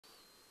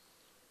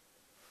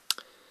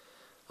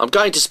I'm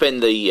going to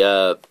spend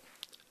the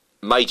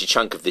major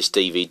chunk of this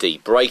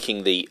DVD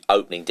breaking the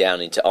opening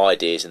down into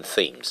ideas and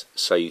themes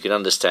so you can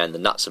understand the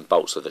nuts and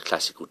bolts of the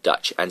classical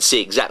Dutch and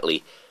see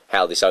exactly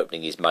how this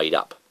opening is made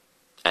up,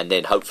 and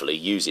then hopefully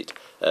use it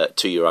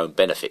to your own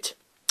benefit.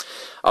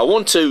 I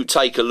want to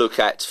take a look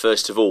at,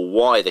 first of all,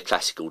 why the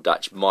classical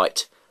Dutch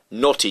might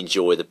not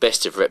enjoy the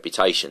best of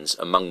reputations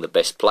among the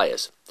best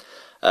players.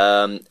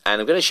 And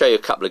I'm going to show you a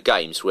couple of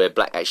games where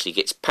black actually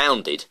gets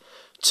pounded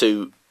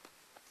to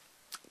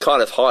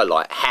kind of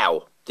highlight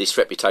how this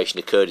reputation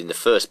occurred in the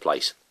first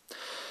place.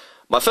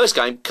 My first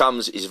game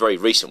is a very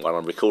recent one.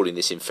 I'm recording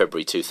this in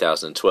February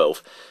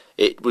 2012.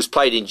 It was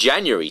played in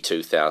January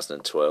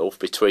 2012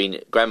 between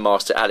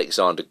Grandmaster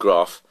Alexander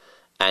Graf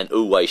and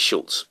Uwe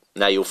Schultz.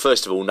 Now you'll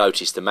first of all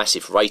notice the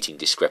massive rating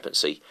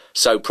discrepancy,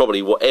 so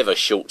probably whatever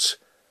Schultz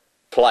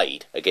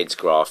played against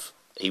Graf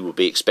he will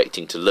be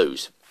expecting to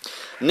lose.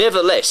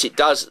 Nevertheless, it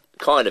does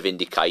kind of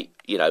indicate,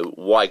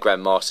 why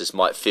Grandmasters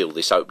might feel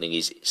this opening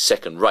is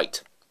second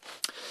rate.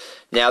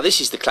 Now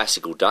this is the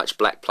classical Dutch.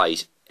 Black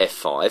plays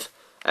f5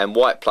 and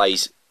white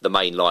plays the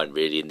main line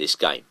really in this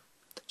game.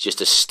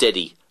 Just a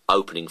steady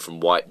opening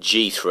from white,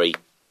 g3,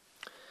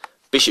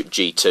 bishop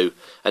g2,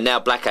 and now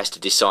black has to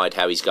decide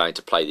how he's going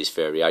to play this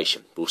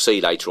variation. We'll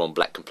see later on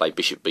black can play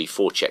bishop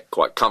b4 check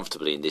quite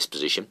comfortably in this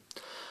position.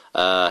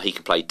 He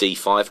can play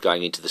d5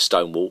 going into the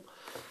stone wall,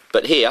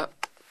 but here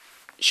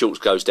Schultz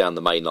goes down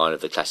the main line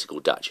of the classical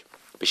Dutch.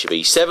 Bishop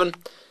e7,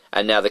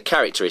 and now the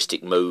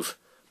characteristic move,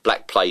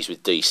 black plays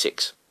with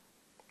d6.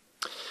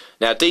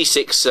 Now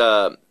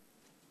d6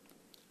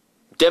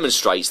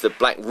 demonstrates that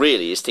black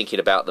really is thinking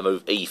about the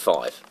move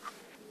e5,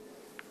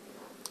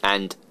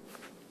 and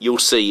you'll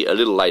see a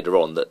little later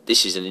on that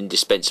this is an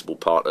indispensable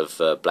part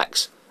of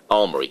black's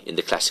armoury in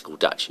the classical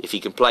Dutch. If he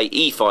can play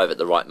e5 at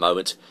the right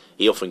moment,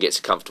 he often gets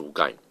a comfortable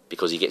game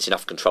because he gets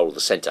enough control of the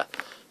centre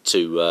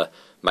to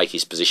make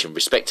his position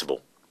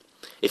respectable.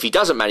 If he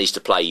doesn't manage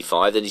to play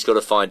e5, then he's got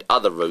to find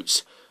other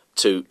routes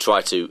to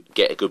try to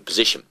get a good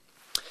position.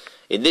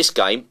 In this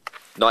game,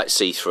 knight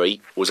c3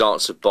 was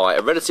answered by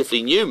a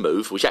relatively new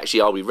move, which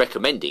actually I'll be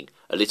recommending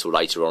a little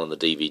later on the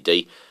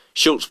DVD.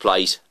 Schultz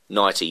plays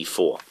knight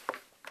e4.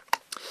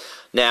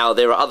 Now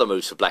there are other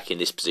moves for black in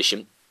this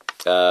position.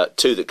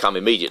 Two that come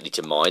immediately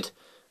to mind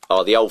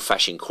are the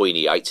old-fashioned queen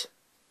e8,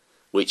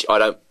 which I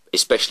don't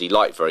especially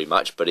like very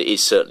much, but it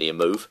is certainly a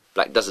move.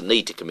 Black doesn't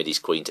need to commit his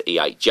queen to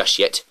e8 just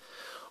yet.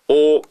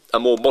 Or a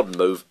more modern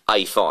move,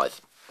 a5.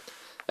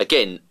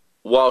 Again,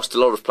 whilst a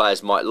lot of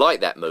players might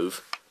like that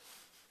move,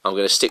 I'm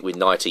going to stick with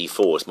knight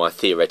e4 as my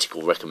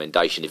theoretical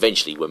recommendation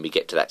eventually when we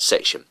get to that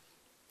section.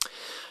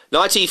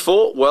 Knight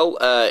e4, well,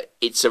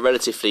 it's a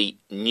relatively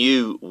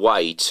new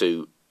way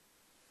to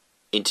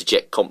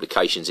interject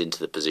complications into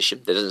the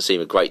position. There doesn't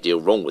seem a great deal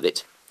wrong with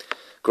it.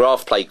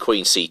 Graf played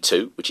queen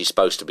c2, which is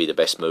supposed to be the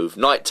best move.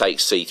 Knight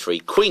takes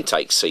c3, queen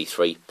takes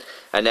c3,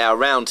 and now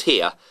around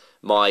here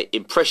my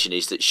impression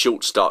is that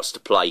Schultz starts to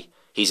play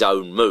his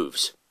own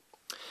moves.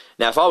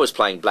 Now if I was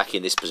playing black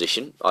in this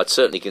position, I'd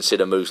certainly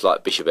consider moves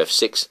like bishop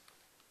f6,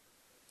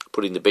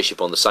 putting the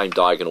bishop on the same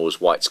diagonal as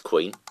white's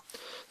queen.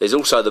 There's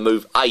also the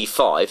move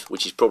a5,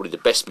 which is probably the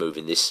best move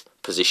in this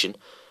position.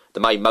 The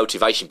main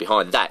motivation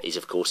behind that is,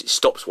 of course, it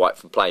stops white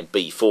from playing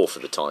b4 for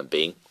the time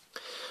being.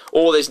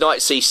 Or there's knight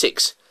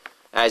c6,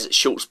 as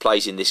Schultz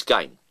plays in this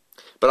game.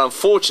 But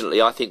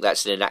unfortunately, I think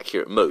that's an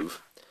inaccurate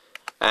move,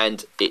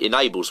 and it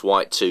enables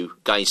white to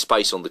gain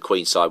space on the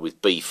queen side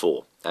with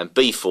b4. And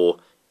b4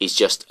 is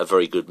just a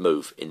very good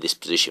move in this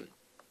position.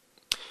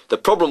 The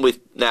problem with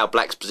now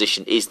black's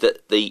position is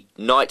that the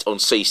knight on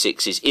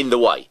c6 is in the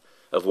way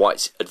of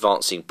white's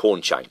advancing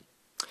pawn chain.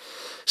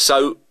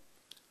 So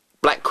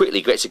black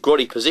quickly gets a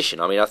grotty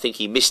position. I mean, I think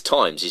he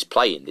mistimes his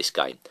play in this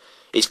game.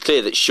 It's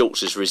clear that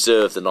Schultz has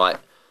reserved the knight,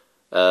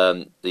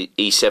 the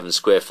e7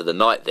 square for the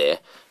knight there,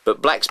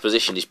 but black's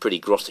position is pretty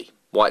grotty.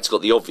 White's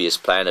got the obvious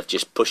plan of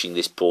just pushing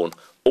this pawn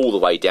all the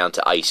way down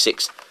to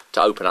a6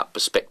 to open up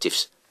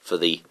perspectives for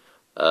the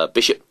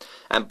bishop,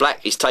 and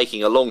black is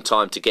taking a long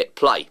time to get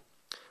play.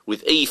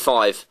 With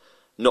e5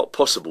 not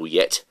possible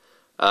yet,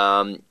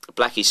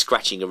 black is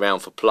scratching around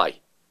for play.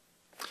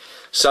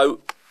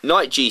 So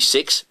knight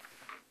g6,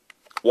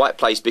 white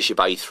plays bishop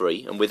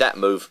a3, and with that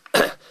move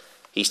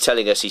he's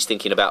telling us he's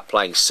thinking about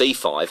playing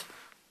c5,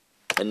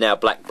 and now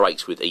black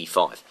breaks with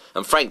e5.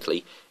 And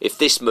frankly, if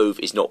this move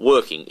is not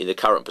working in the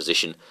current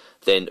position,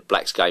 then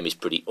black's game is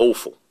pretty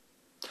awful.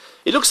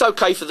 It looks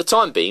okay for the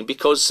time being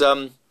because,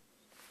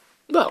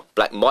 well,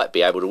 black might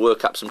be able to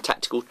work up some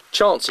tactical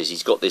chances.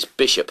 He's got this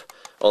bishop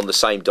on the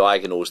same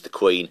diagonal as the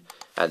queen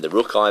and the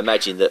rook. I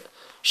imagine that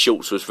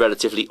Schultz was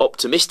relatively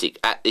optimistic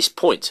at this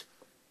point.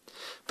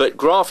 But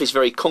Graf is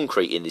very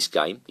concrete in this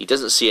game. He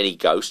doesn't see any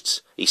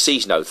ghosts, he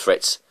sees no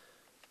threats,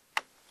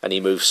 and he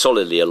moves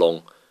solidly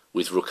along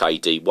with rook a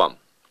d1.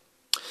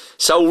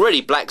 So already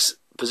black's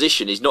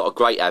position is not a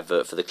great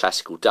advert for the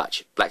classical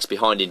Dutch. Black's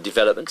behind in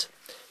development.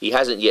 He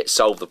hasn't yet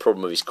solved the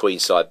problem of his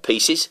queenside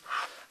pieces.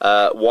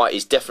 White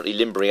is definitely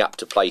limbering up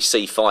to play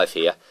c5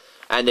 here,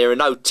 and there are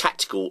no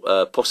tactical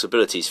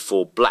possibilities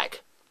for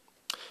black.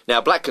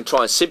 Now black can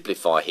try and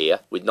simplify here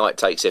with knight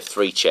takes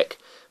f3 check,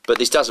 but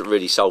this doesn't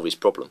really solve his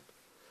problem.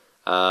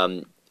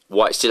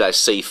 White still has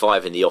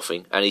c5 in the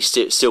offing, and he's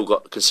still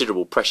got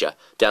considerable pressure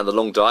down the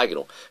long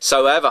diagonal.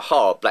 So however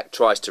hard black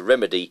tries to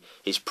remedy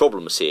his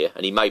problems here,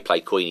 and he may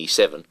play queen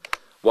e7,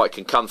 white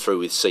can come through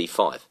with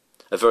c5.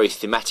 A very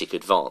thematic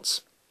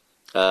advance.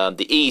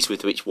 The ease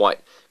with which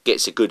white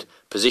gets a good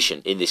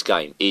position in this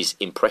game is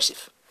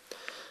impressive.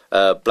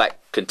 Black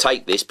can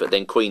take this, but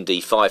then queen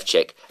d5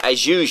 check.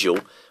 As usual,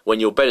 when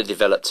you're better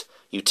developed,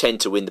 you tend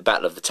to win the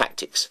battle of the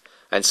tactics.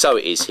 And so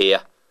it is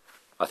here.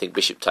 I think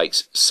bishop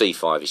takes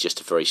c5 is just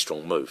a very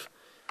strong move.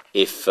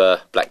 If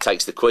black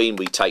takes the queen,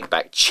 we take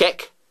back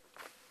check.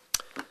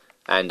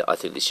 And I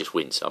think this just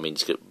wins. I mean,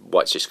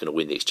 white's just going to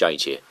win the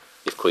exchange here.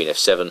 If queen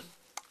f7,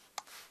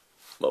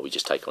 well, we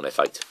just take on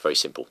f8. Very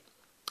simple.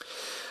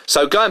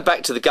 So going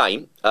back to the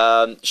game,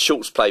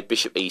 Schultz played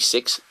bishop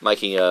e6,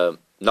 making a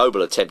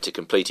noble attempt to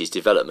complete his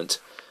development.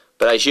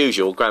 But as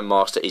usual,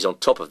 Grandmaster is on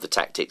top of the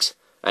tactics,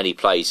 and he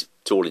plays,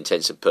 to all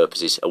intents and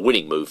purposes, a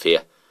winning move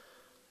here.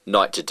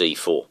 Knight to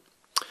d4.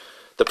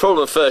 The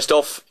problem first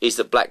off is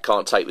that black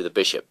can't take with the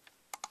bishop.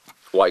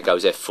 White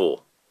goes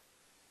f4,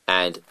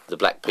 and the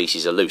black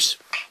pieces are loose.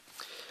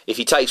 If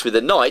he takes with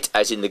the knight,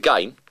 as in the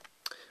game,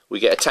 we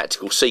get a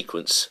tactical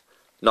sequence.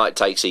 Knight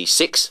takes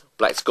e6,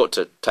 black's got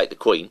to take the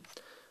queen.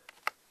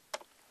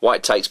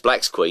 White takes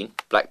black's queen,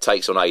 black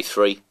takes on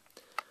a3.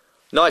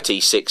 Knight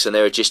e6, and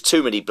there are just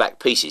too many black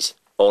pieces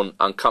on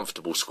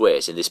uncomfortable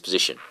squares in this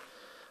position.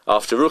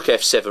 After rook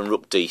f7,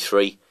 rook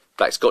d3,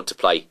 black's got to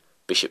play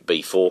bishop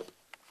b4.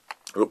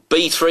 Rook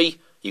b3,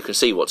 you can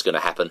see what's going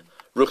to happen.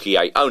 Rook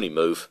e8, only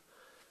move,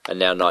 and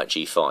now knight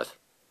g5.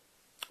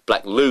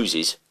 Black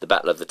loses the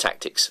battle of the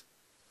tactics.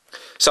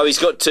 So he's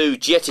got to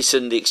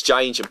jettison the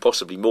exchange and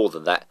possibly more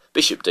than that.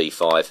 Bishop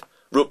d5,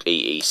 rook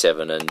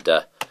e7,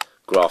 and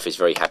Graf is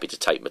very happy to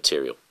take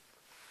material.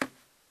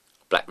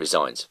 Black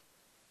resigns.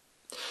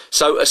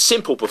 So a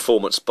simple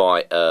performance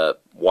by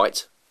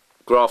White.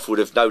 Graf would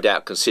have no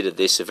doubt considered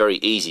this a very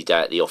easy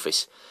day at the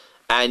office.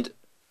 And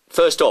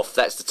first off,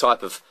 that's the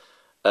type of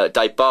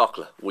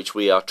debacle which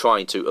we are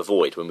trying to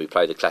avoid when we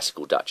play the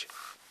classical Dutch.